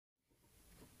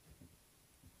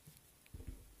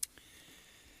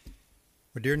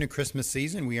Well, during the Christmas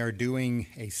season, we are doing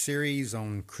a series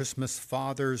on Christmas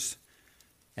fathers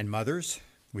and mothers.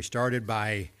 We started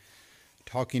by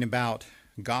talking about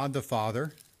God the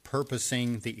Father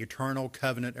purposing the eternal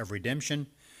covenant of redemption.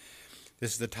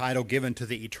 This is the title given to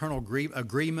the eternal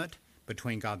agreement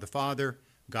between God the Father,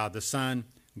 God the Son,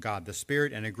 God the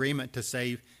Spirit, an agreement to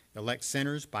save elect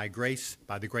sinners by grace,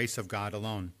 by the grace of God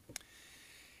alone.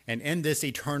 And in this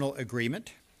eternal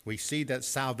agreement, we see that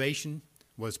salvation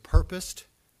was purposed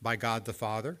by God the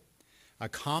Father,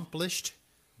 accomplished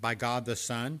by God the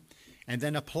Son, and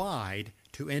then applied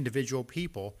to individual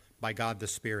people by God the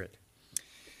Spirit.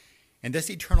 And this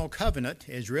eternal covenant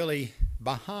is really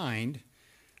behind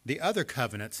the other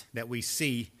covenants that we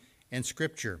see in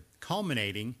Scripture,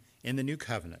 culminating in the new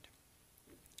covenant.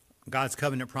 God's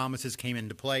covenant promises came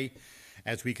into play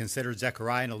as we considered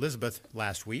Zechariah and Elizabeth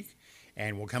last week,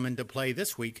 and will come into play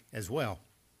this week as well.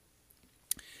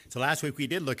 So last week we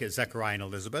did look at Zechariah and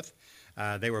Elizabeth.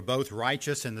 They were both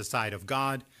righteous in the sight of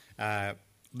God,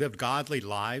 lived godly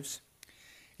lives.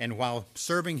 And while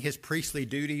serving his priestly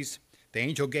duties, the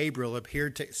angel Gabriel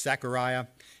appeared to Zechariah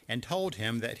and told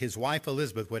him that his wife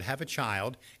Elizabeth would have a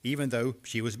child, even though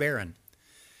she was barren.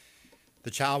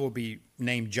 The child will be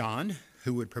named John,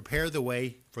 who would prepare the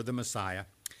way for the Messiah.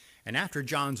 And after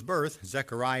John's birth,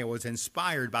 Zechariah was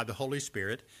inspired by the Holy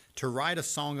Spirit to write a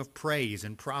song of praise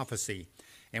and prophecy.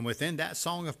 And within that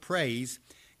song of praise,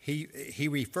 he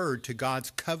referred to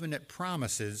God's covenant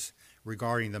promises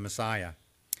regarding the Messiah.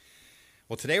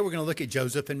 Well, today we're going to look at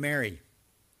Joseph and Mary.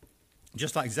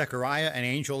 Just like Zechariah, an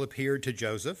angel appeared to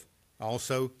Joseph,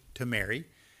 also to Mary,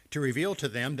 to reveal to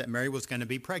them that Mary was going to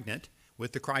be pregnant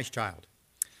with the Christ child.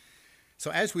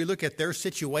 So as we look at their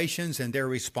situations and their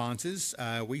responses,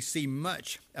 we see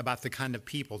much about the kind of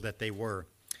people that they were.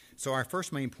 So our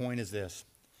first main point is this.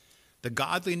 The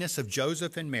godliness of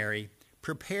Joseph and Mary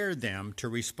prepared them to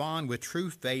respond with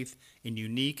true faith in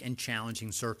unique and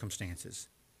challenging circumstances.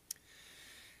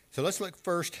 So let's look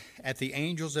first at the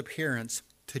angel's appearance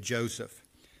to Joseph.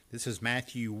 This is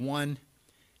Matthew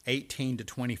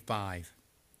 1:18-25.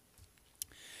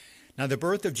 Now the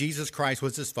birth of Jesus Christ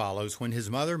was as follows. When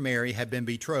his mother Mary had been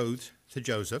betrothed to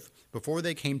Joseph, before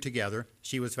they came together,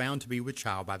 she was found to be with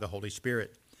child by the Holy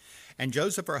Spirit. And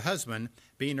Joseph, her husband,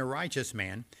 being a righteous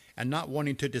man, and not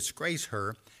wanting to disgrace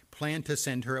her, planned to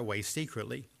send her away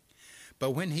secretly.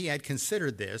 But when he had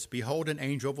considered this, behold, an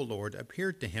angel of the Lord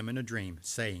appeared to him in a dream,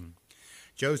 saying,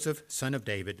 Joseph, son of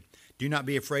David, do not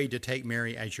be afraid to take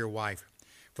Mary as your wife,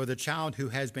 for the child who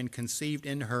has been conceived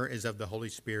in her is of the Holy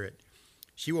Spirit.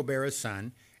 She will bear a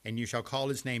son, and you shall call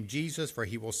his name Jesus, for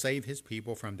he will save his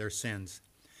people from their sins.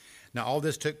 Now all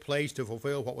this took place to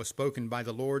fulfill what was spoken by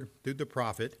the Lord through the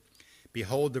prophet.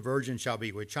 Behold, the virgin shall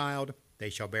be with child, they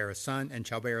shall bear a son,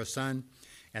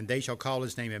 and they shall call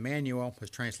his name Emmanuel,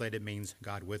 which translated means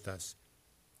God with us.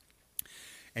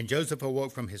 And Joseph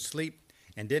awoke from his sleep,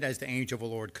 and did as the angel of the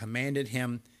Lord commanded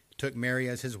him, took Mary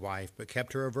as his wife, but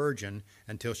kept her a virgin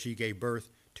until she gave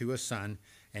birth to a son,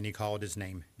 and he called his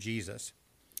name Jesus.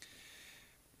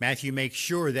 Matthew makes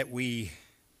sure that we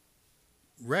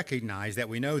recognize, that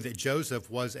we know that Joseph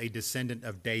was a descendant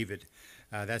of David.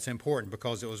 That's important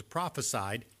because it was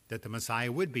prophesied that the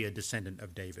Messiah would be a descendant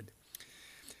of David.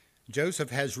 Joseph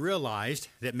has realized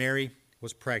that Mary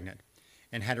was pregnant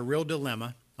and had a real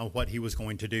dilemma on what he was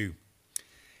going to do.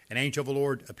 An angel of the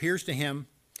Lord appears to him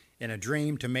in a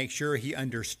dream to make sure he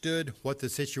understood what the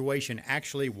situation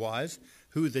actually was,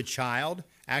 who the child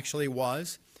actually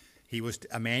was. He was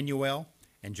Emmanuel,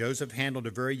 and Joseph handled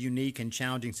a very unique and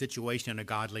challenging situation in a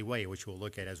godly way, which we'll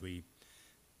look at as we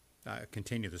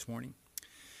continue this morning.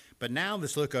 But now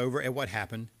let's look over at what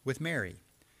happened with Mary.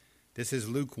 This is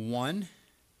Luke 1.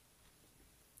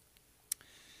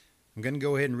 I'm going to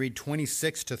go ahead and read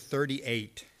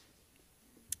 26-38.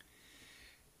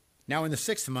 Now in the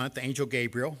 6th month, the angel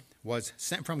Gabriel was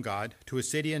sent from God to a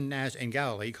city in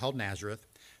Galilee called Nazareth,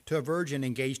 to a virgin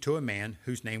engaged to a man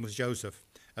whose name was Joseph,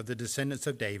 of the descendants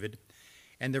of David,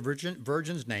 and the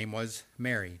virgin's name was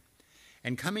Mary.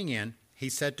 And coming in, he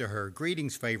said to her,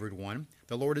 Greetings, favored one,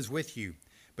 the Lord is with you.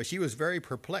 But she was very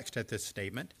perplexed at this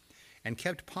statement, and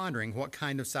kept pondering what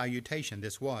kind of salutation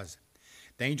this was.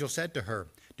 The angel said to her,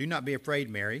 Do not be afraid,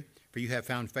 Mary, for you have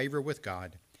found favor with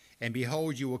God. And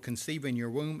behold, you will conceive in your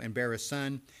womb and bear a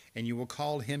son, and you will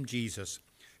call him Jesus.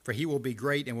 For he will be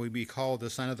great and will be called the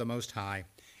Son of the Most High.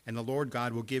 And the Lord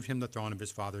God will give him the throne of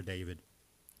his father David.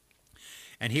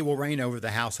 And he will reign over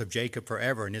the house of Jacob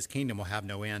forever, and his kingdom will have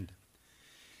no end.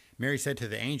 Mary said to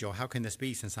the angel, How can this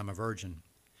be, since I'm a virgin?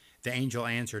 The angel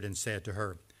answered and said to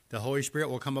her, The Holy Spirit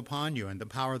will come upon you, and the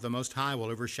power of the Most High will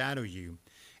overshadow you.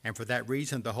 and for that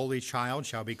reason the holy child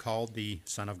shall be called the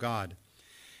Son of God.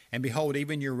 And behold,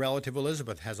 even your relative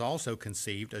Elizabeth has also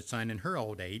conceived a son in her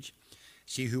old age.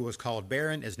 She who was called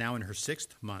barren is now in her 6th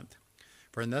month,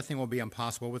 for nothing will be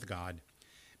impossible with God.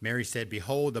 Mary said,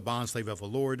 Behold, the bondslave of the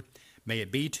Lord, may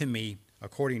it be to me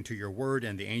according to your word.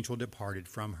 And the angel departed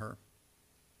from her.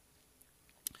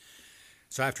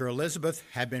 So after Elizabeth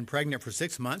had been pregnant for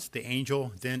 6 months, the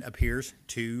angel then appears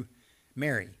to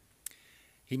Mary.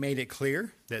 He made it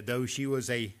clear that though she was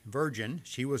a virgin,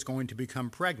 she was going to become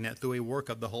pregnant through a work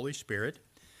of the Holy Spirit.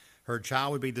 Her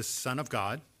child would be the Son of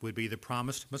God, would be the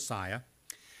promised Messiah.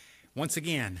 Once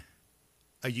again,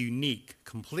 a unique,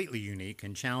 completely unique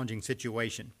and challenging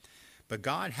situation. But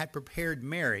God had prepared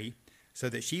Mary so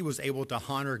that she was able to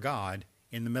honor God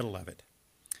in the middle of it.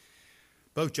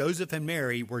 Both Joseph and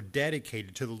Mary were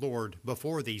dedicated to the Lord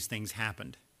before these things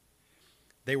happened.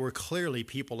 They were clearly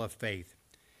people of faith.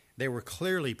 They were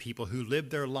clearly people who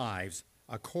lived their lives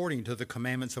according to the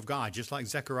commandments of God, just like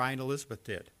Zechariah and Elizabeth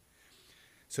did.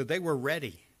 So they were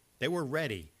ready. They were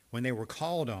ready when they were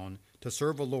called on to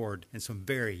serve the Lord in some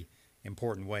very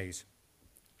important ways.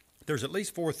 There's at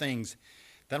least 4 things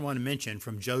that I want to mention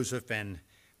from Joseph and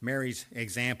Mary's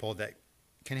example that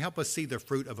can help us see the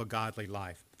fruit of a godly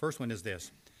life. First one is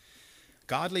this.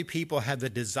 Godly people have the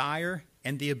desire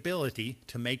and the ability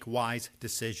to make wise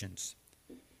decisions.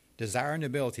 Desire and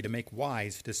ability to make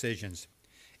wise decisions.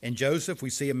 In Joseph,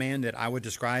 we see a man that I would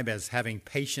describe as having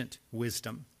patient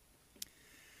wisdom.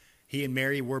 He and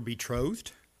Mary were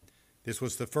betrothed. This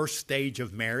was the first stage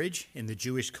of marriage in the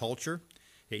Jewish culture.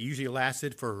 It usually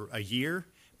lasted for a year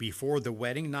before the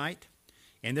wedding night.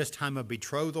 In this time of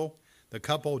betrothal, the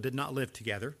couple did not live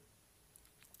together.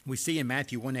 We see in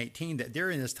Matthew 1:18 that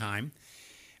during this time,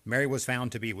 Mary was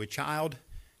found to be with child.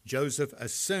 Joseph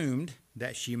assumed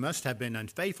that she must have been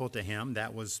unfaithful to him.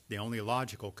 That was the only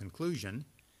logical conclusion.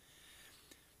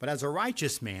 But as a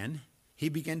righteous man, he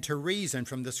began to reason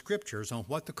from the scriptures on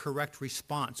what the correct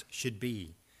response should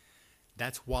be.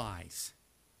 That's wise.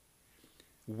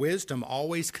 Wisdom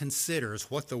always considers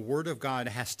what the Word of God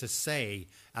has to say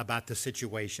about the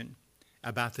situation,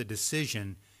 about the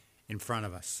decision in front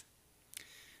of us.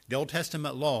 The Old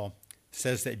Testament law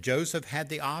says that Joseph had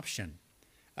the option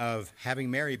of having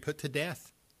Mary put to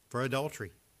death for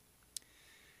adultery.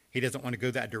 He doesn't want to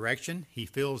go that direction. He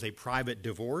feels a private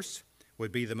divorce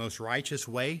would be the most righteous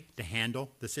way to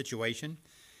handle the situation.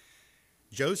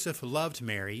 Joseph loved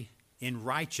Mary in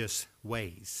righteous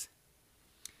ways.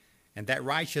 And that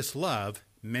righteous love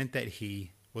meant that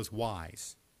he was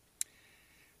wise.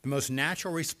 The most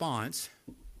natural response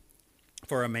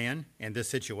for a man in this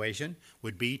situation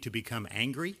would be to become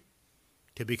angry,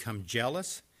 to become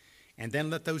jealous, and then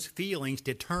let those feelings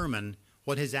determine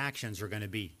what his actions are going to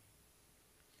be.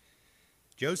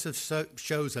 Joseph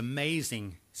shows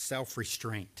amazing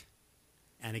self-restraint.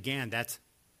 And again, that's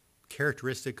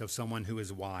characteristic of someone who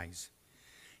is wise.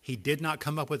 He did not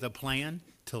come up with a plan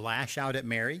to lash out at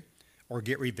Mary or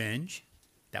get revenge.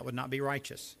 That would not be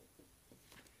righteous.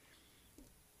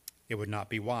 It would not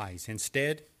be wise.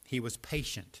 Instead, he was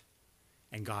patient,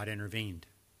 and God intervened.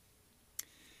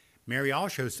 Mary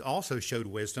also showed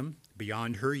wisdom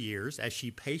beyond her years as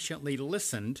she patiently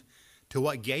listened to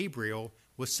what Gabriel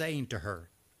was saying to her.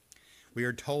 We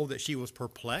are told that she was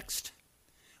perplexed.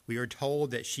 We are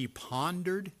told that she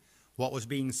pondered what was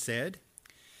being said.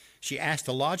 She asked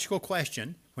a logical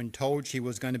question when told she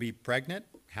was going to be pregnant.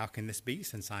 How can this be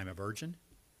since I'm a virgin?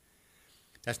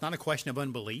 That's not a question of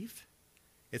unbelief.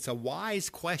 It's a wise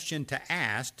question to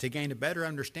ask to gain a better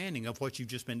understanding of what you've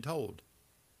just been told.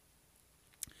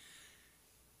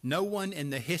 No one in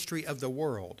the history of the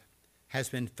world has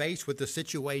been faced with the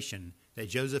situation that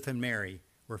Joseph and Mary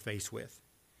were faced with.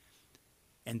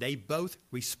 And they both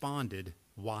responded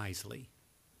wisely.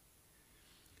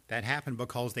 That happened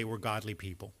because they were godly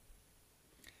people.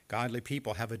 Godly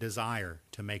people have a desire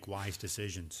to make wise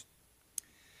decisions.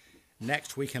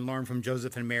 Next, we can learn from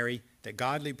Joseph and Mary that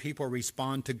godly people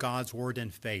respond to God's word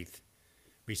in faith.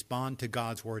 Respond to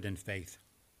God's word in faith.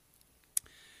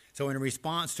 So in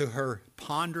response to her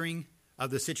pondering of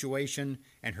the situation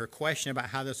and her question about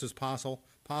how this was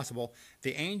possible,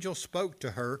 the angel spoke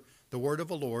to her the word of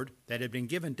the Lord that had been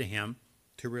given to him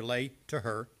to relay to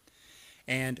her.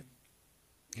 And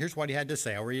here's what he had to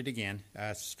say. I'll read it again.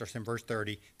 Starts in verse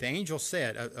 30. The angel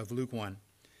said of Luke 1,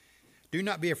 "Do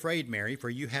not be afraid, Mary, for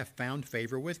you have found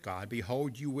favor with God.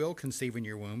 Behold, you will conceive in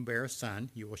your womb, bear a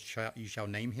son. You shall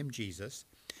name him Jesus.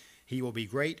 He will be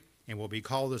great and will be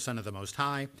called the Son of the Most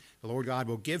High. The Lord God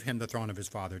will give him the throne of his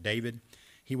father David.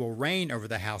 He will reign over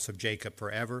the house of Jacob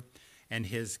forever, and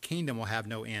his kingdom will have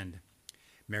no end."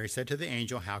 Mary said to the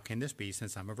angel, "How can this be,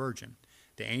 since I'm a virgin?"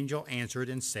 the angel answered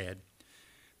and said,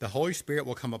 "The Holy Spirit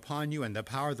will come upon you, and the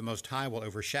power of the Most High will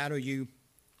overshadow you.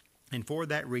 And for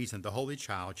that reason the Holy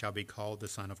Child shall be called the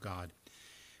Son of God.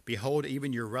 Behold,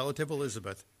 even your relative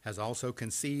Elizabeth has also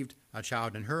conceived a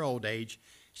child in her old age.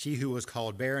 She who was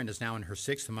called barren is now in her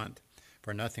 6th month,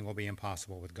 for nothing will be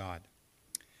impossible with God."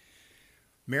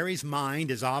 Mary's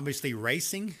mind is obviously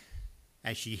racing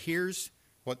as she hears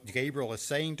what Gabriel is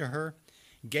saying to her.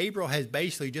 Gabriel has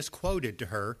basically just quoted to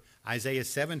her Isaiah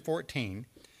 7:14,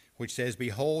 which says,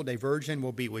 "Behold, a virgin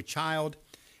will be with child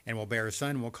and will bear a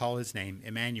son and will call his name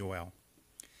Emmanuel."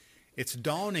 It's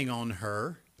dawning on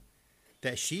her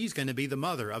that she's going to be the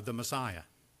mother of the Messiah.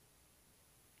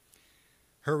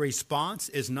 Her response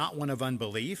is not one of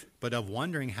unbelief, but of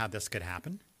wondering how this could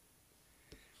happen.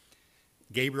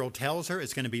 Gabriel tells her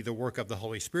it's going to be the work of the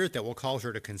Holy Spirit that will cause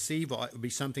her to conceive. It will be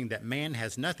something that man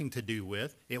has nothing to do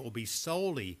with. It will be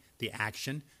solely the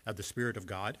action of the Spirit of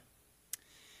God.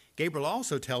 Gabriel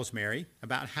also tells Mary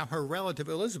about how her relative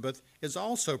Elizabeth is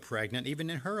also pregnant, even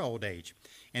in her old age.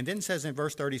 And then says in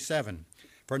verse 37,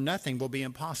 "For nothing will be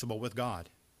impossible with God."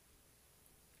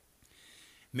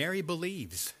 Mary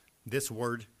believes this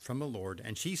word from the Lord,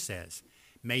 and she says,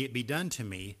 "May it be done to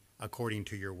me according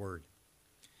to your word."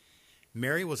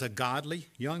 Mary was a godly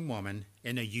young woman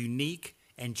in a unique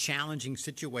and challenging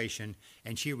situation,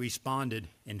 and she responded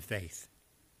in faith.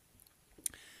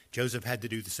 Joseph had to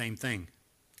do the same thing.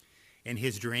 In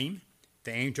his dream,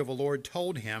 the angel of the Lord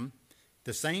told him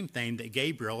the same thing that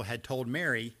Gabriel had told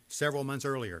Mary several months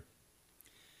earlier.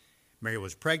 Mary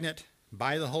was pregnant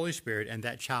by the Holy Spirit, and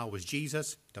that child was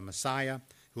Jesus, the Messiah,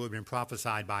 who had been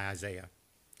prophesied by Isaiah.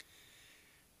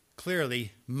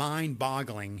 Clearly,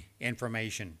 mind-boggling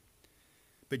information.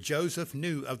 But Joseph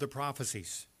knew of the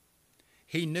prophecies.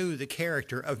 He knew the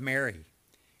character of Mary,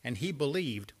 and he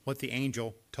believed what the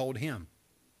angel told him.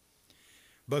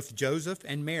 Both Joseph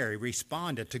and Mary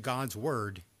responded to God's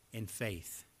word in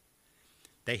faith.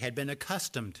 They had been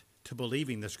accustomed to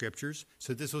believing the scriptures,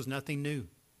 so this was nothing new.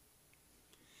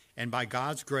 And by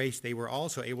God's grace, they were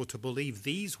also able to believe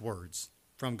these words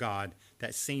from God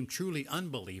that seemed truly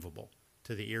unbelievable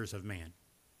to the ears of man.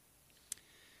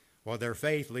 Well, their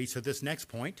faith leads to this next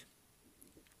point.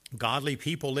 Godly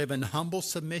people live in humble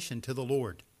submission to the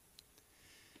Lord.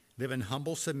 Live in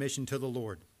humble submission to the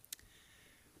Lord.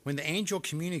 When the angel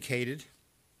communicated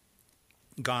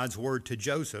God's word to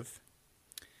Joseph,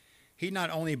 he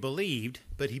not only believed,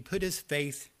 but he put his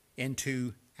faith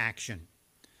into action.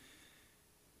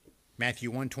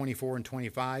 Matthew 1:24 and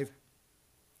 25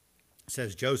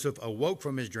 says, "Joseph awoke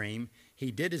from his dream.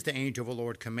 He did as the angel of the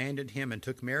Lord commanded him and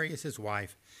took Mary as his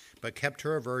wife, but kept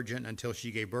her a virgin until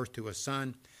she gave birth to a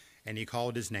son, and he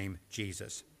called his name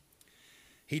Jesus."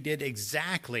 He did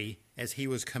exactly as he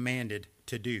was commanded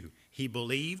to do. He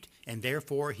believed, and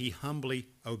therefore he humbly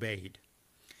obeyed.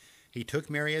 He took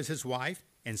Mary as his wife,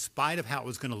 in spite of how it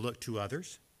was going to look to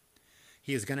others.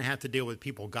 He is going to have to deal with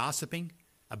people gossiping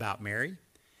about Mary.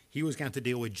 He was going to have to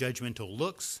deal with judgmental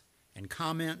looks and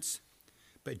comments,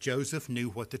 but Joseph knew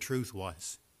what the truth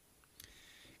was.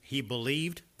 He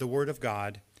believed the word of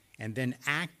God and then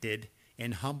acted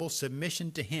in humble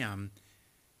submission to him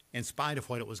in spite of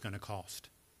what it was going to cost.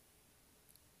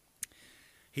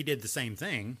 He did the same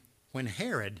thing when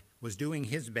Herod was doing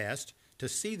his best to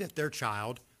see that their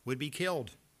child would be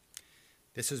killed.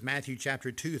 This is Matthew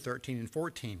chapter 2, 13 and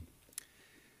 14.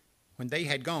 When they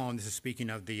had gone, this is speaking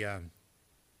of the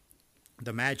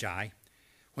Magi,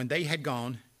 when they had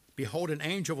gone, behold, an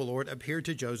angel of the Lord appeared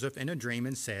to Joseph in a dream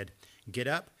and said, "Get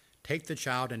up, take the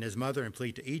child and his mother and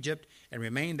flee to Egypt, and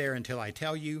remain there until I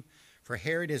tell you, for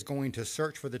Herod is going to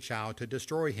search for the child to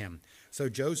destroy him." So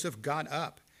Joseph got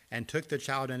up and took the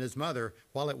child and his mother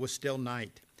while it was still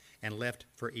night, and left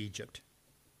for Egypt.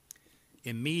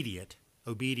 Immediate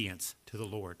obedience to the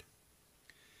Lord.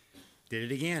 Did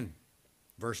it again.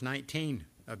 Verse 19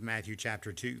 of Matthew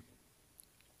chapter 2.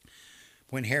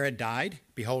 When Herod died,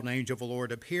 behold, an angel of the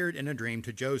Lord appeared in a dream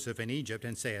to Joseph in Egypt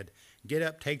and said, "Get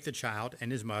up, take the child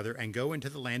and his mother, and go into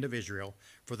the land of Israel,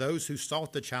 for those who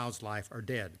sought the child's life are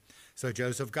dead." So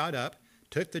Joseph got up,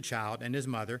 took the child and his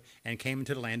mother, and came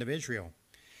into the land of Israel.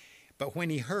 But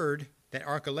when he heard that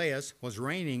Archelaus was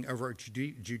reigning over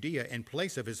Judea in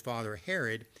place of his father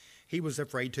Herod, he was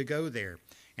afraid to go there.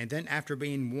 And then, after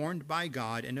being warned by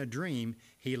God in a dream,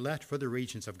 he left for the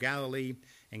regions of Galilee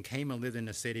and came and lived in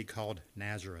a city called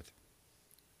Nazareth.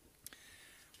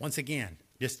 Once again,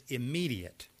 just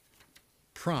immediate,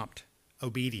 prompt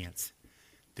obedience.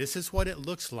 This is what it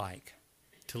looks like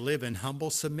to live in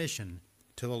humble submission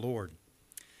to the Lord.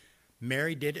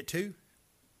 Mary did it too.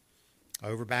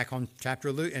 Over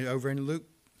in Luke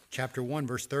chapter 1,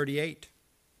 verse 38.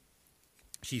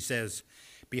 She says,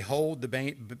 "Behold, the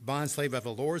bondslave of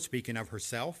the Lord, speaking of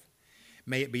herself,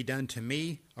 may it be done to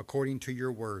me according to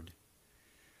your word."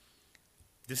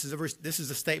 This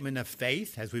is a statement of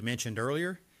faith, as we mentioned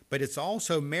earlier, but it's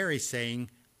also Mary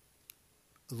saying,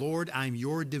 "Lord, I'm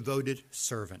your devoted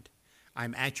servant.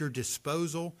 I'm at your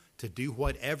disposal to do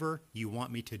whatever you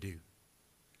want me to do."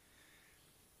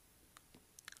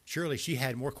 Surely she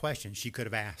had more questions she could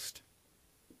have asked,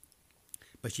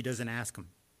 but she doesn't ask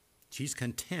them. She's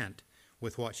content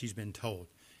with what she's been told.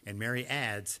 And Mary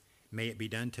adds, "May it be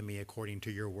done to me according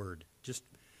to your word." Just,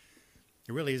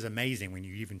 it really is amazing when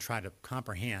you even try to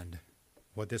comprehend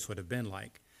what this would have been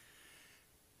like.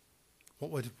 What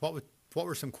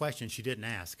were some questions she didn't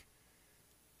ask?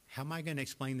 How am I going to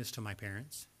explain this to my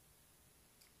parents?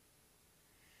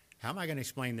 How am I going to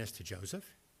explain this to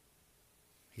Joseph?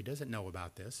 He doesn't know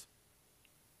about this.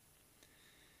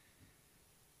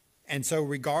 And so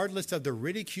regardless of the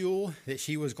ridicule that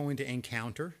she was going to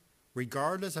encounter,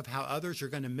 regardless of how others are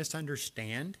going to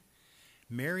misunderstand,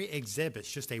 Mary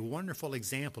exhibits just a wonderful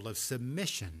example of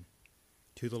submission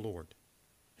to the Lord.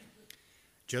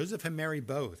 Joseph and Mary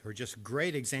both are just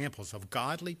great examples of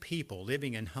godly people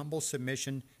living in humble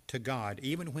submission to God,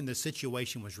 even when the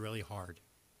situation was really hard.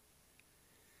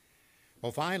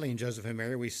 Well, finally, in Joseph and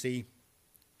Mary, we see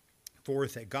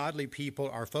forth that godly people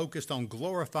are focused on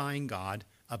glorifying God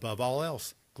above all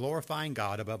else. Glorifying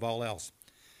God above all else.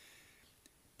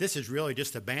 This is really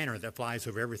just a banner that flies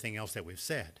over everything else that we've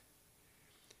said.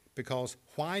 Because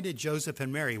why did Joseph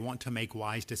and Mary want to make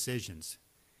wise decisions?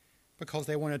 Because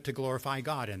they wanted to glorify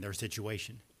God in their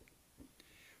situation.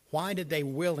 Why did they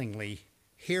willingly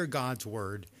hear God's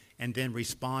word and then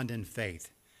respond in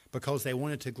faith? Because they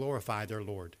wanted to glorify their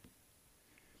Lord.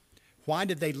 Why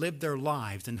did they live their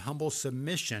lives in humble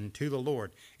submission to the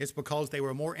Lord? It's because they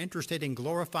were more interested in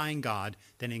glorifying God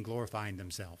than in glorifying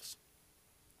themselves.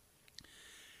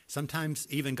 Sometimes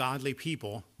even godly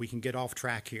people, we can get off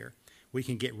track here. We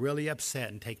can get really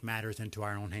upset and take matters into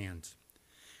our own hands.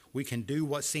 We can do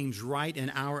what seems right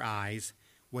in our eyes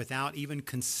without even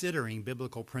considering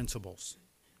biblical principles.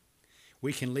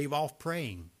 We can leave off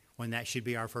praying when that should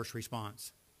be our first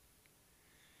response.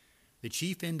 The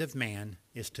chief end of man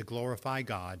is to glorify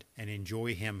God and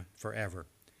enjoy him forever.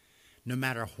 No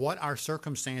matter what our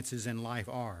circumstances in life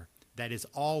are, that is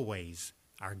always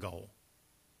our goal.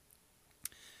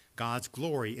 God's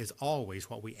glory is always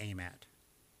what we aim at.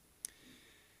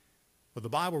 Well, the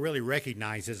Bible really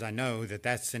recognizes, I know, that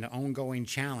that's an ongoing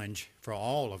challenge for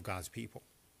all of God's people.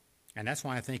 And that's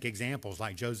why I think examples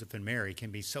like Joseph and Mary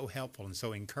can be so helpful and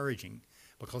so encouraging,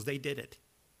 because they did it.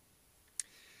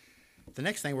 The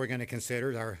next thing we're going to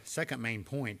consider, our second main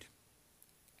point,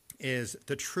 is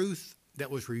the truth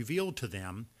that was revealed to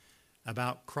them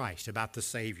about Christ, about the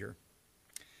Savior.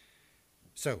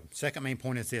 So, second main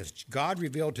point is this: God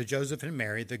revealed to Joseph and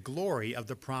Mary the glory of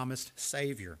the promised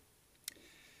Savior.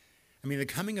 I mean, the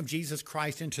coming of Jesus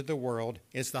Christ into the world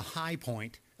is the high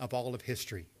point of all of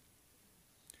history.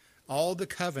 All the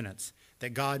covenants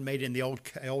that God made in the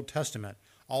Old Testament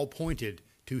all pointed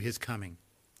to his coming.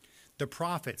 The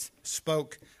prophets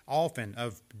spoke often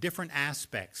of different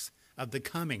aspects of the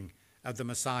coming of the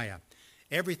Messiah.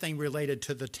 Everything related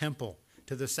to the temple,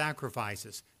 to the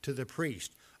sacrifices, to the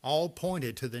priest, all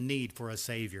pointed to the need for a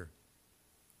Savior.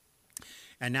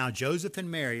 And now Joseph and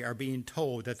Mary are being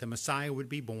told that the Messiah would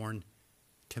be born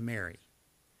to Mary.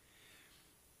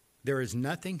 There is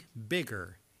nothing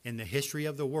bigger in the history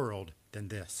of the world than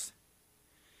this.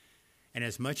 And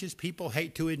as much as people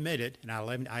hate to admit it, and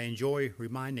I enjoy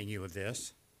reminding you of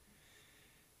this,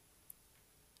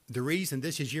 the reason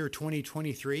this is year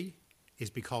 2023 is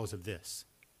because of this.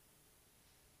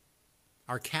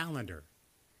 Our calendar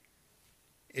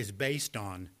is based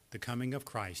on the coming of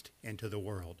Christ into the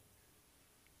world.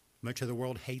 Much of the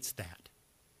world hates that,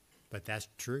 but that's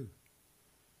true.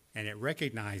 And it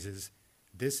recognizes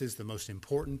this is the most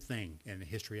important thing in the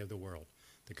history of the world,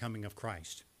 the coming of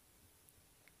Christ.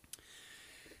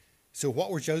 So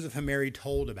what were Joseph and Mary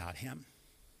told about him?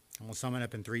 I'm going to sum it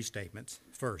up in 3 statements.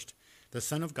 First, the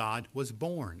Son of God was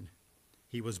born.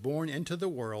 He was born into the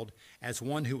world as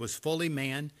one who was fully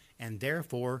man and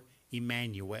therefore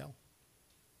Emmanuel.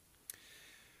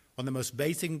 One of the most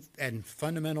basic and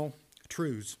fundamental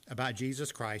truths about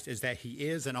Jesus Christ is that he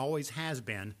is and always has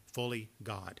been fully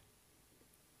God.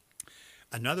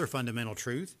 Another fundamental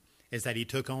truth is that he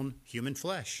took on human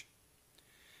flesh.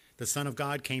 The Son of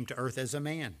God came to earth as a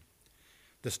man.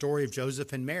 The story of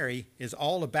Joseph and Mary is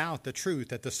all about the truth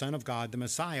that the Son of God, the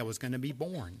Messiah, was going to be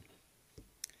born.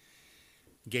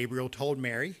 Gabriel told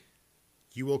Mary,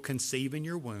 "You will conceive in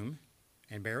your womb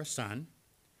and bear a son."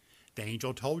 The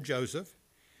angel told Joseph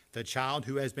The child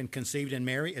who has been conceived in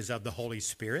Mary is of the Holy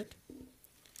Spirit.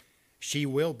 She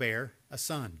will bear a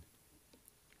son.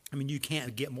 I mean, you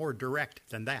can't get more direct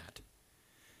than that.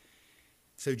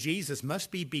 So Jesus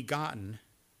must be begotten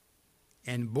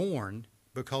and born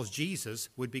because Jesus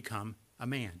would become a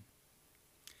man.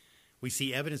 We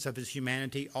see evidence of his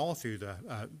humanity all through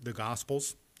the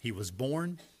Gospels. He was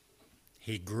born,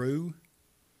 he grew,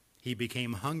 he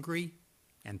became hungry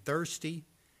and thirsty,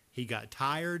 he got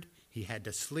tired, he had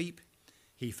to sleep,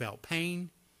 he felt pain,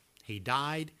 he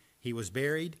died, he was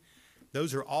buried.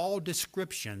 Those are all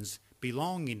descriptions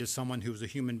belonging to someone who was a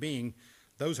human being.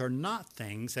 Those are not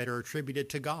things that are attributed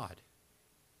to God.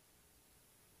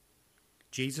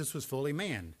 Jesus was fully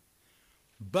man,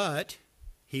 but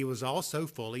he was also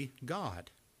fully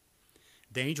God.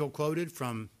 The angel quoted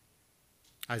from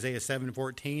Isaiah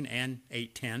 7:14 and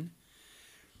 8:10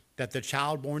 that the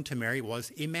child born to Mary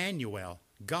was Emmanuel,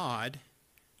 God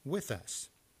with us.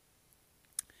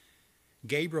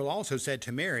 Gabriel also said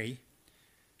to Mary,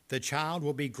 the child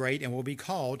will be great and will be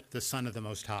called the Son of the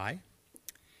Most High.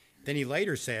 Then he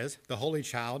later says, the Holy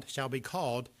Child shall be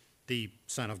called the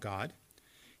Son of God.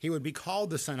 He would be called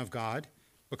the Son of God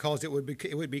because it would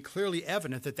be clearly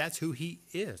evident that that's who he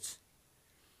is.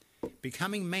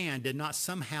 Becoming man did not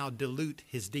somehow dilute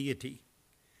his deity.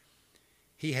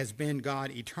 He has been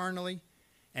God eternally,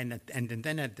 and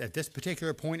then at this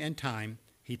particular point in time,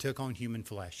 he took on human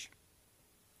flesh.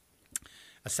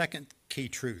 A second key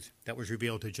truth that was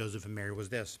revealed to Joseph and Mary was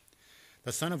this: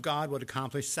 the Son of God would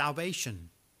accomplish salvation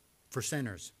for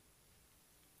sinners.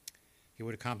 He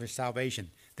would accomplish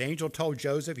salvation. The angel told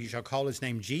Joseph, he shall call his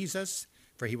name Jesus,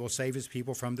 for he will save his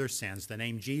people from their sins. The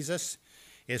name Jesus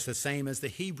is the same as the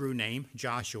Hebrew name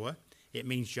Joshua. It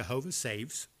means Jehovah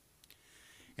saves.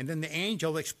 And then the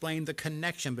angel explained the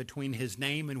connection between his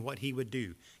name and what he would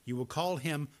do. You will call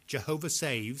him Jehovah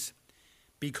saves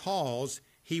because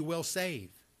he will save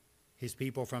his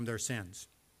people from their sins.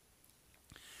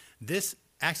 This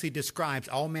actually describes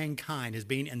all mankind as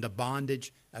being in the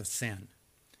bondage of sin.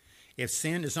 If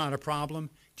sin is not a problem,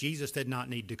 Jesus did not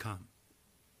need to come.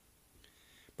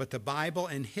 But the Bible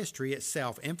and history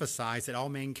itself emphasize that all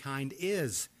mankind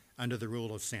is under the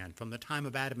rule of sin. From the time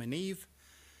of Adam and Eve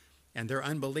and their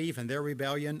unbelief and their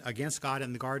rebellion against God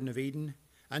in the Garden of Eden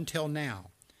until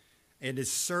now, it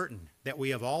is certain that we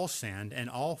have all sinned and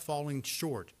all falling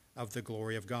short of the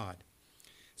glory of God.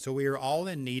 So we are all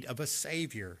in need of a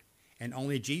Savior, and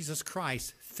only Jesus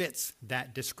Christ fits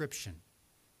that description.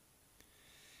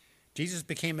 Jesus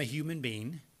became a human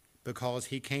being because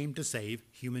he came to save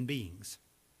human beings.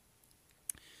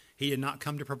 He did not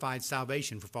come to provide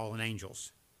salvation for fallen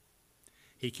angels.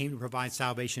 He came to provide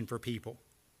salvation for people.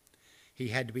 He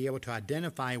had to be able to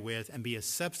identify with and be a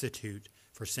substitute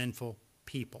for sinful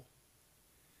people.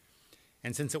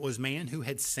 And since it was man who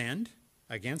had sinned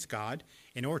against God,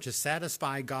 in order to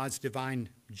satisfy God's divine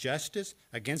justice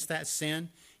against that sin,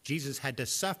 Jesus had to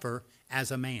suffer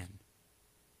as a man.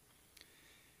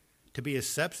 To be a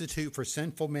substitute for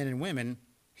sinful men and women,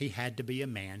 he had to be a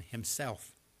man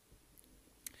himself.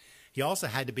 He also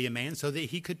had to be a man so that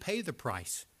he could pay the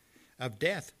price of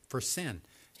death for sin.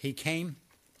 He came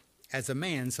as a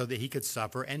man so that he could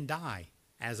suffer and die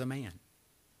as a man.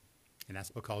 And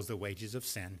that's because the wages of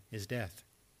sin is death.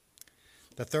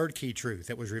 The third key truth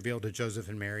that was revealed to Joseph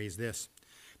and Mary is this: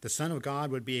 the Son of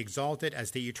God would be exalted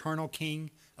as the eternal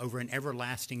King over an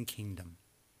everlasting kingdom.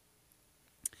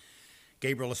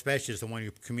 Gabriel especially is the one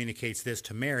who communicates this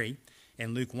to Mary.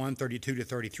 In Luke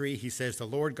 1:32-33, he says, the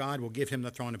Lord God will give him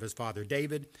the throne of his father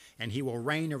David, and he will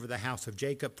reign over the house of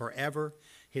Jacob forever.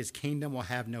 His kingdom will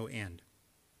have no end.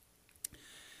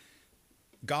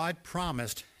 God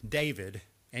promised David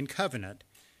in covenant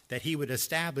that he would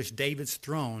establish David's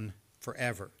throne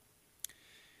forever.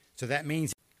 So that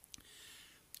means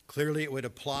clearly it would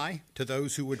apply to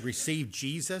those who would receive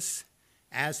Jesus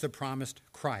as the promised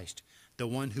Christ, the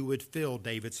one who would fill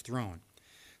David's throne.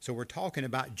 So we're talking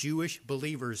about Jewish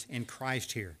believers in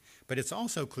Christ here. But it's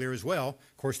also clear as well,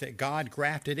 of course, that God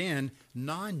grafted in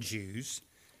non-Jews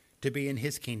to be in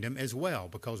his kingdom as well,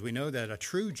 because we know that a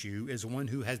true Jew is one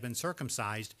who has been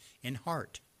circumcised in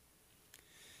heart.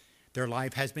 Their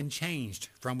life has been changed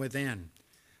from within.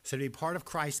 So to be part of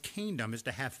Christ's kingdom is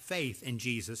to have faith in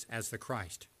Jesus as the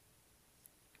Christ.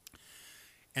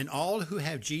 And all who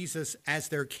have Jesus as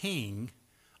their king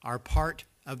are part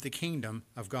of the kingdom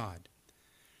of God.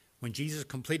 When Jesus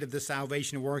completed the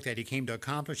salvation work that he came to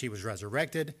accomplish, he was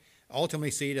resurrected, ultimately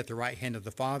seated at the right hand of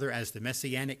the Father as the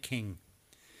Messianic King.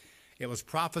 It was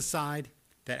prophesied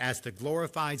that as the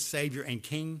glorified Savior and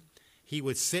King, he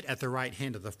would sit at the right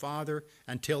hand of the Father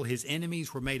until his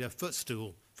enemies were made a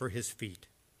footstool for his feet.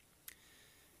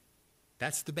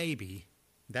 That's the baby.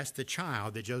 That's the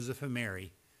child that Joseph and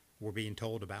Mary were being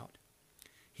told about.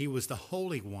 He was the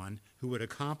Holy One who would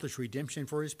accomplish redemption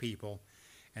for his people,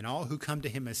 and all who come to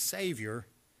him as Savior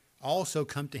also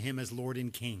come to him as Lord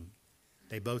and King.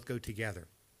 They both go together.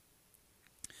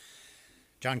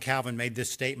 John Calvin made this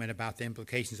statement about the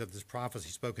implications of this prophecy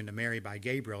spoken to Mary by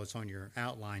Gabriel. It's on your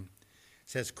outline. It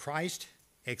says, Christ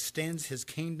extends his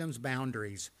kingdom's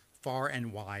boundaries far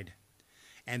and wide,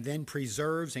 and then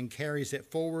preserves and carries it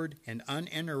forward in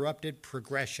uninterrupted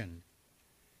progression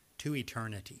to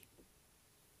eternity.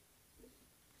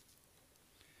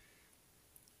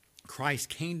 Christ's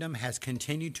kingdom has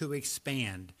continued to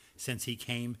expand since he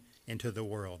came into the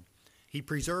world. He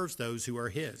preserves those who are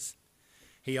his.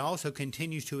 He also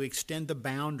continues to extend the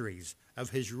boundaries of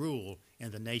his rule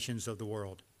in the nations of the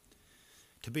world.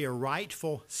 To be a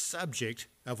rightful subject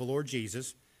of the Lord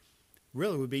Jesus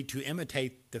really would be to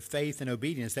imitate the faith and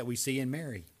obedience that we see in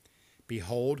Mary.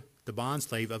 Behold, the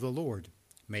bondslave of the Lord.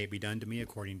 May it be done to me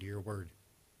according to your word.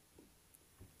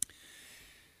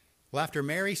 Well, after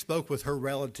Mary spoke with her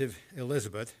relative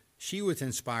Elizabeth, she was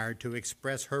inspired to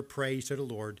express her praise to the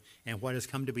Lord in what has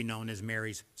come to be known as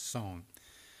Mary's song.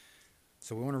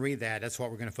 So we want to read that. That's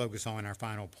what we're going to focus on in our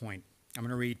final point. I'm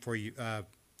going to read for you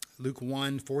Luke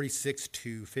 1, 46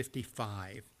 to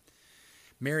 55.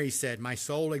 Mary said, My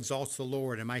soul exalts the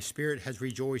Lord, and my spirit has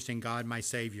rejoiced in God my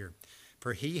Savior.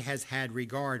 For he has had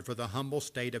regard for the humble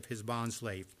state of his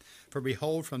bondslave. For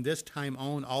behold, from this time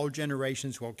on all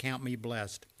generations will count me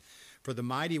blessed. For the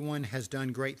Mighty One has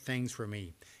done great things for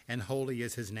me, and holy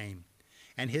is his name.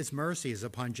 And his mercy is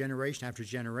upon generation after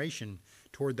generation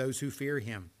toward those who fear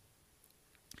him.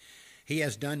 He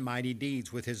has done mighty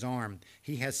deeds with his arm.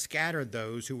 He has scattered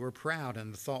those who were proud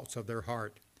in the thoughts of their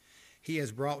heart. He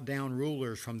has brought down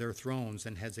rulers from their thrones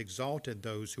and has exalted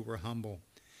those who were humble.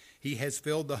 He has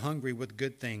filled the hungry with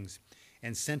good things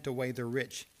and sent away the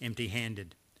rich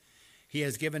empty-handed. He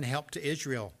has given help to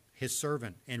Israel, his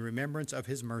servant, in remembrance of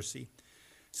his mercy,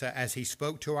 so as he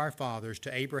spoke to our fathers,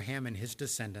 to Abraham and his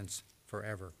descendants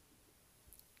forever.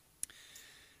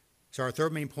 So our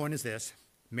third main point is this.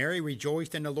 Mary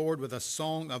rejoiced in the Lord with a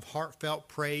song of heartfelt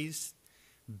praise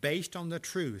based on the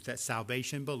truth that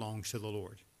salvation belongs to the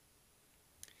Lord.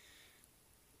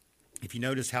 If you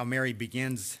notice how Mary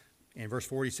begins in verse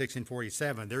 46 and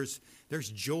 47, there's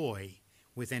joy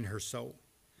within her soul.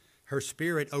 Her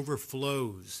spirit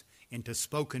overflows into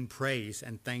spoken praise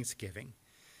and thanksgiving.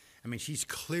 I mean, she's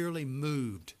clearly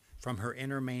moved from her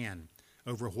inner man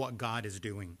over what God is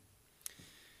doing.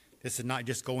 This is not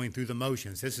just going through the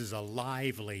motions. This is a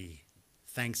lively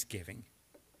thanksgiving.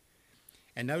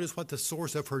 And notice what the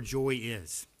source of her joy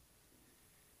is.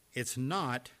 It's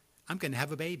not, I'm going to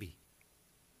have a baby.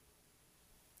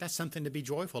 That's something to be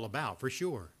joyful about, for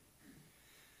sure.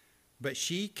 But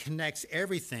she connects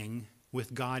everything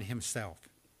with God himself.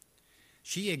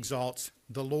 She exalts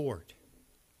the Lord.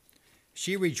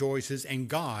 She rejoices in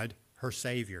God, her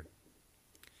Savior.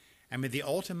 I mean, the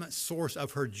ultimate source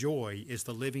of her joy is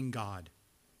the living God.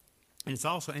 And it's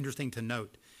also interesting to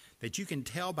note that you can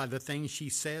tell by the things she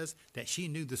says that she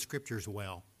knew the scriptures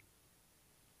well.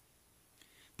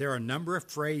 There are a number of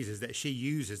phrases that she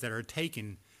uses that are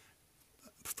taken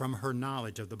from her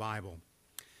knowledge of the Bible.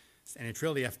 And it's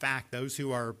really a fact. Those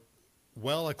who are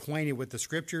well acquainted with the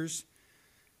scriptures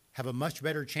have a much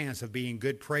better chance of being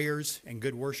good prayers and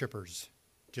good worshipers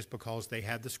just because they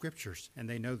have the scriptures and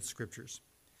they know the scriptures.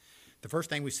 The first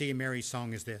thing we see in Mary's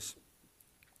song is this.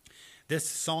 This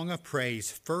song of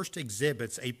praise first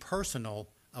exhibits a personal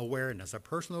awareness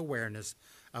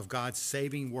of God's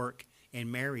saving work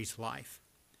in Mary's life.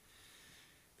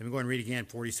 Let me go and read again,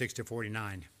 46 to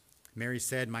 49. Mary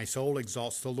said, My soul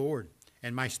exalts the Lord,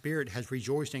 and my spirit has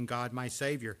rejoiced in God my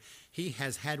Savior. He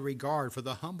has had regard for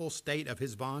the humble state of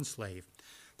his bondslave.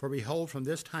 For behold, from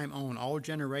this time on, all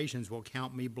generations will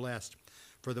count me blessed.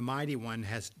 For the Mighty One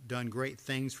has done great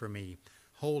things for me.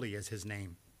 Holy is his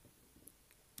name.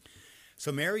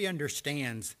 So Mary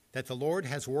understands that the Lord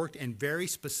has worked in very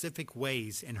specific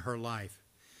ways in her life.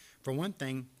 For one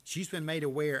thing, she's been made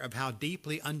aware of how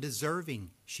deeply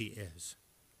undeserving she is.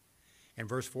 In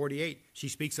verse 48, she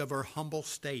speaks of her humble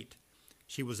state.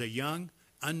 She was a young,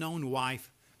 unknown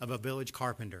wife of a village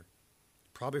carpenter,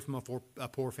 probably from a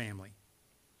poor family.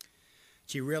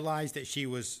 She realized that she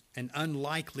was an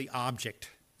unlikely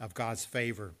object of God's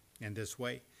favor in this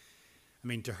way. I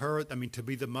mean, to her, to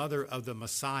be the mother of the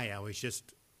Messiah was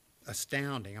just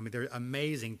astounding. I mean, they're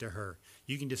amazing to her.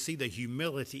 You can just see the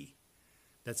humility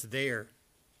that's there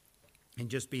and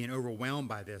just being overwhelmed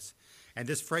by this. And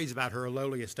this phrase about her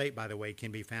lowly estate, by the way,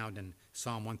 can be found in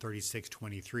Psalm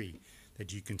 136:23,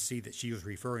 that you can see that she was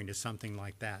referring to something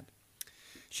like that.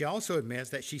 She also admits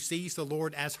that she sees the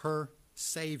Lord as her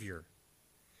Savior.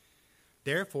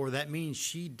 Therefore, that means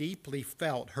she deeply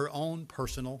felt her own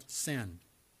personal sin.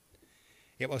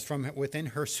 It was from within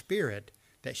her spirit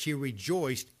that she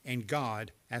rejoiced in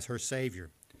God as her Savior.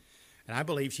 And I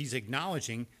believe she's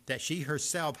acknowledging that she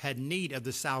herself had need of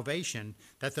the salvation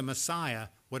that the Messiah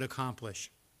would accomplish.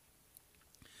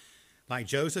 Like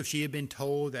Joseph, she had been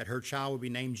told that her child would be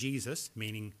named Jesus,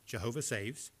 meaning Jehovah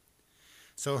saves.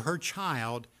 So her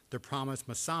child, the promised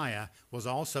Messiah, was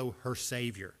also her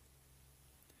Savior.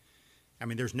 I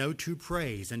mean, there's no true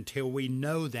praise until we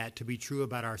know that to be true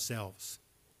about ourselves.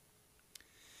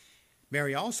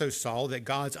 Mary also saw that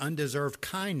God's undeserved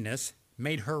kindness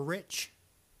made her rich.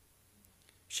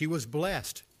 She was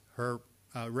blessed. Her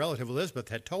relative Elizabeth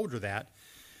had told her that.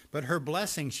 But her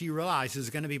blessing, she realized, is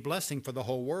going to be blessing for the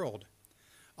whole world.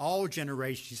 All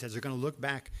generations, she says, are going to look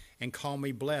back and call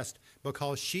me blessed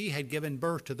because she had given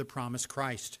birth to the promised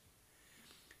Christ.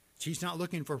 She's not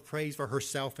looking for praise for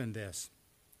herself in this.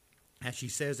 As she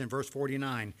says in verse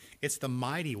 49, it's the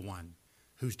mighty one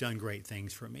who's done great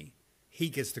things for me. He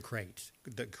gets the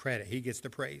credit. He gets the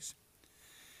praise.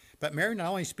 But Mary not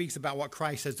only speaks about what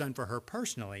Christ has done for her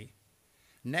personally,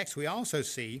 next we also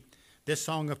see this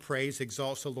song of praise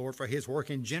exalts the Lord for his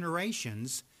work in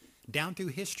generations down through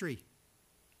history.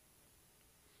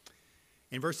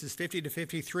 In verses 50 to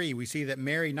 53, we see that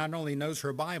Mary not only knows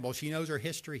her Bible, she knows her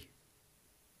history.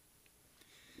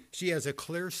 She has a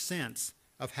clear sense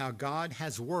of how God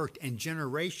has worked in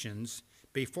generations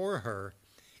before her,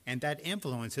 and that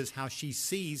influences how she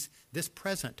sees this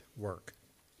present work.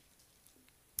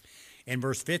 In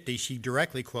verse 50, she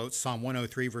directly quotes Psalm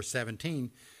 103, verse 17,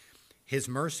 his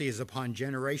mercy is upon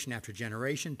generation after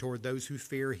generation toward those who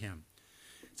fear him.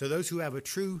 So those who have a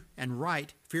true and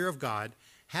right fear of God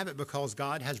have it because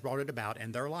God has brought it about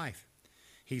in their life.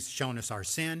 He's shown us our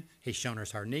sin. He's shown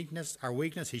us our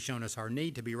weakness. He's shown us our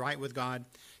need to be right with God,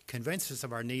 convinced us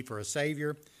of our need for a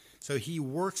Savior. So he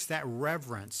works that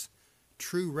reverence,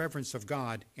 true reverence of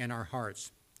God in our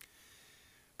hearts.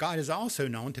 God is also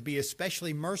known to be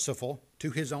especially merciful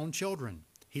to his own children.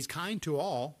 He's kind to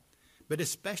all, but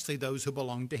especially those who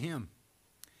belong to him.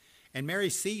 And Mary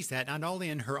sees that not only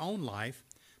in her own life,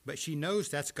 but she knows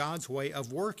that's God's way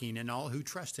of working in all who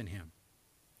trust in him.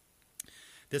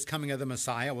 This coming of the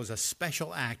Messiah was a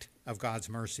special act of God's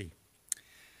mercy.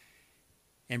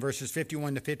 In verses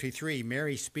 51 to 53,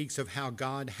 Mary speaks of how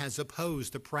God has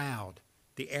opposed the proud,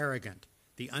 the arrogant,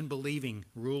 the unbelieving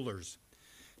rulers.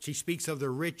 She speaks of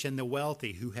the rich and the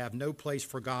wealthy who have no place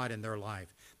for God in their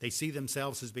life. They see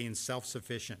themselves as being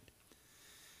self-sufficient.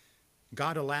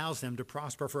 God allows them to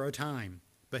prosper for a time,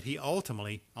 but he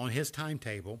ultimately, on his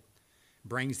timetable,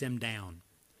 brings them down.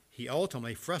 He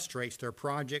ultimately frustrates their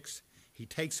projects. He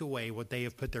takes away what they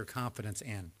have put their confidence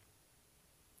in.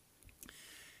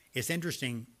 It's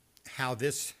interesting how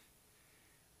this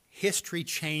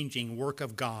history-changing work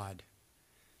of God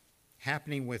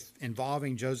happening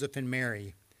involving Joseph and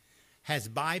Mary has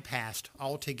bypassed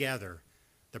altogether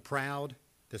the proud,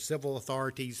 the civil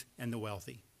authorities, and the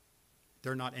wealthy.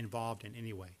 They're not involved in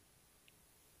any way.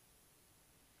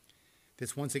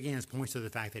 This once again points to the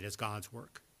fact that it's God's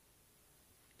work.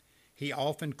 He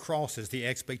often crosses the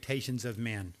expectations of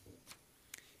men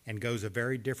and goes a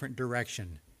very different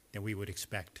direction than we would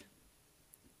expect.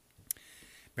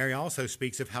 Mary also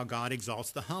speaks of how God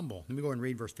exalts the humble. Let me go and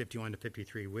read verse 51 to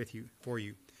 53 for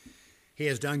you. He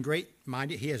has done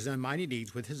mighty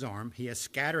deeds with his arm. He has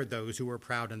scattered those who were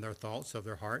proud in their thoughts of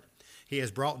their heart. He has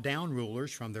brought down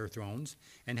rulers from their thrones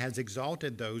and has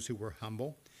exalted those who were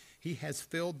humble. He has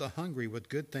filled the hungry with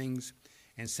good things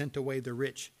and sent away the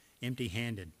rich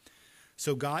empty-handed.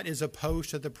 So God is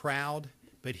opposed to the proud,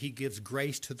 but he gives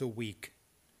grace to the weak.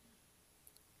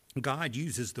 God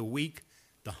uses the weak,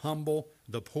 the humble,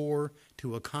 the poor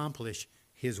to accomplish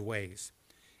his ways.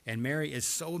 And Mary is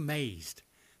so amazed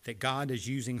that God is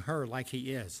using her like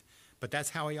he is. But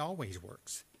that's how he always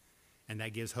works. And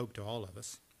that gives hope to all of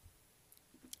us.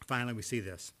 Finally, we see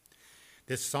this.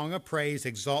 This song of praise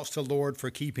exalts the Lord for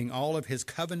keeping all of his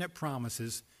covenant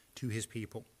promises to his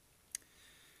people.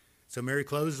 So Mary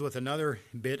closes with another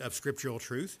bit of scriptural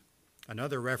truth,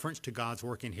 another reference to God's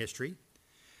work in history.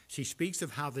 She speaks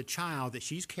of how the child that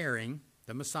she's carrying,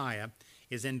 the Messiah,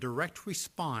 is in direct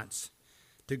response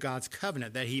to God's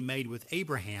covenant that he made with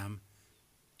Abraham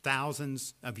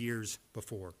thousands of years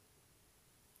before.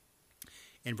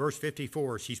 In verse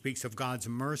 54, she speaks of God's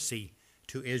mercy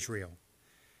to Israel.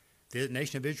 The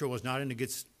nation of Israel was not in a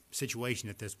good situation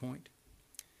at this point.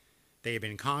 They had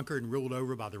been conquered and ruled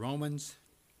over by the Romans.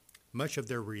 Much of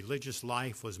their religious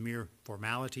life was mere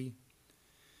formality.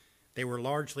 They were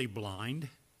largely blind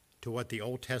to what the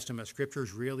Old Testament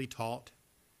scriptures really taught,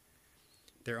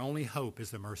 their only hope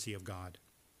is the mercy of God.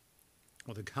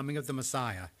 Well, the coming of the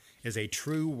Messiah is a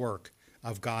true work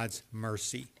of God's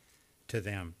mercy to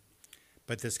them.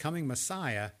 But this coming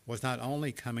Messiah was not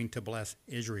only coming to bless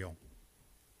Israel.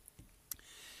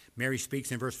 Mary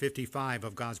speaks in verse 55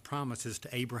 of God's promises to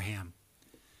Abraham.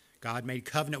 God made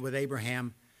covenant with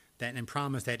Abraham and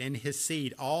promised that in his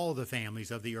seed all the families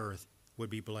of the earth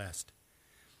would be blessed.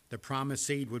 The promised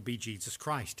seed would be Jesus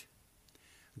Christ.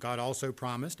 God also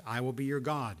promised, I will be your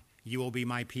God, you will be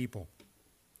my people.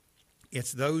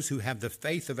 It's those who have the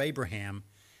faith of Abraham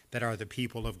that are the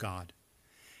people of God.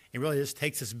 And really this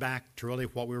takes us back to really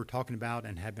what we were talking about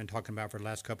and have been talking about for the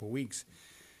last couple of weeks.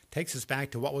 Takes us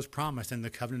back to what was promised in the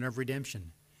covenant of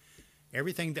redemption.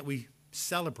 Everything that we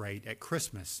celebrate at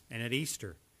Christmas and at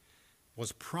Easter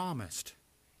was promised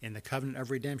in the covenant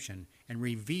of redemption and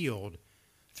revealed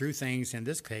through things, in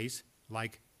this case,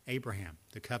 like Abraham,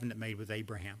 the covenant made with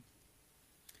Abraham.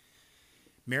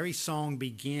 Mary's song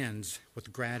begins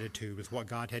with gratitude with what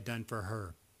God had done for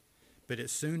her, but it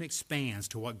soon expands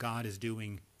to what God is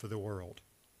doing for the world.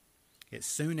 It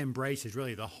soon embraces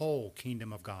really the whole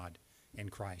kingdom of God in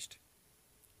Christ.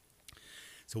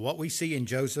 So what we see in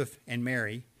Joseph and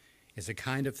Mary is a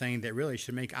kind of thing that really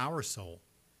should make our soul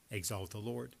exalt the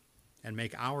Lord and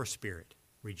make our spirit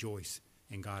rejoice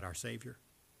in God our Savior.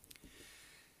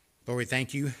 Lord, we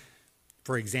thank you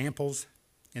for examples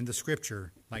in the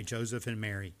scripture like Joseph and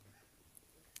Mary,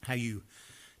 how you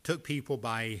took people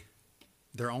by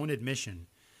their own admission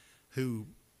who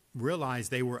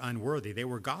realized they were unworthy. They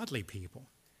were godly people,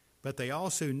 but they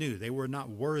also knew they were not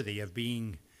worthy of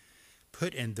being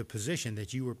put in the position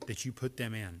that you put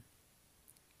them in.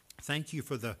 Thank you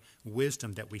for the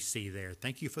wisdom that we see there.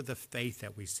 Thank you for the faith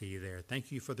that we see there.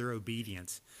 Thank you for their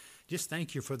obedience. Just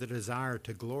thank you for the desire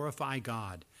to glorify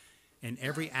God in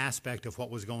every aspect of what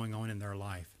was going on in their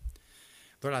life.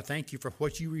 Lord, I thank you for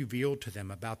what you revealed to them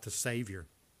about the Savior.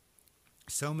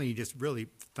 So many just really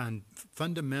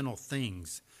fundamental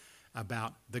things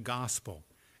about the gospel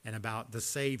and about the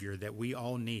Savior that we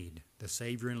all need, the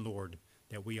Savior and Lord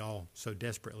that we all so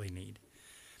desperately need.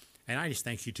 And I just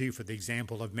thank you, too, for the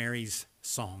example of Mary's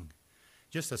song,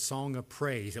 just a song of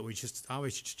praise that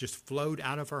always just flowed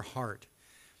out of her heart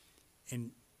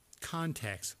in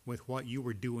context with what you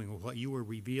were doing, with what you were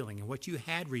revealing, and what you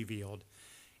had revealed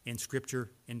in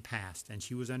Scripture in past, and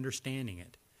she was understanding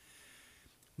it.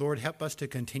 Lord, help us to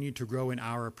continue to grow in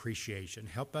our appreciation.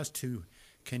 Help us to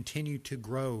continue to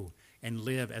grow and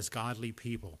live as godly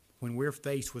people. When we're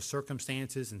faced with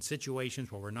circumstances and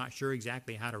situations where we're not sure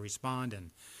exactly how to respond,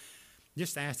 and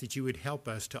just ask that you would help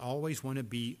us to always want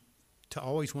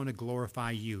to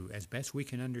glorify you as best we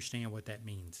can understand what that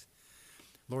means.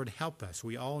 Lord, help us.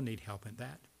 We all need help in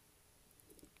that.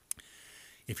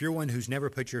 If you're one who's never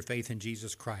put your faith in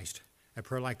Jesus Christ, a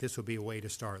prayer like this will be a way to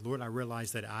start. Lord, I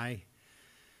realize that I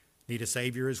need a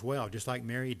Savior as well, just like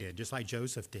Mary did, just like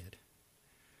Joseph did.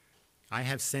 I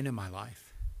have sin in my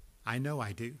life. I know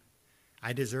I do.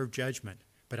 I deserve judgment,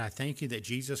 but I thank you that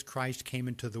Jesus Christ came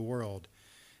into the world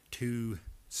to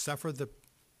suffer the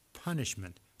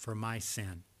punishment for my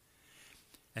sin.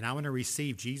 And I want to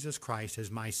receive Jesus Christ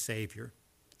as my Savior,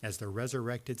 as the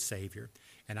resurrected Savior,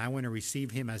 and I want to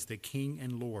receive him as the King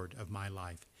and Lord of my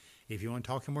life. If you want to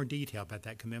talk in more detail about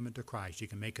that commitment to Christ, you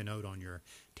can make a note on your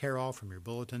tear-off from your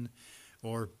bulletin,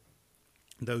 or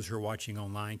those who are watching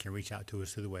online can reach out to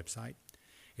us through the website.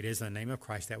 It is in the name of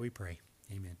Christ that we pray.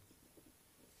 Amen.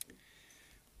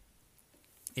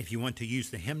 If you want to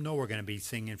use the hymnal, we're going to be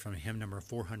singing from hymn number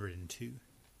 402.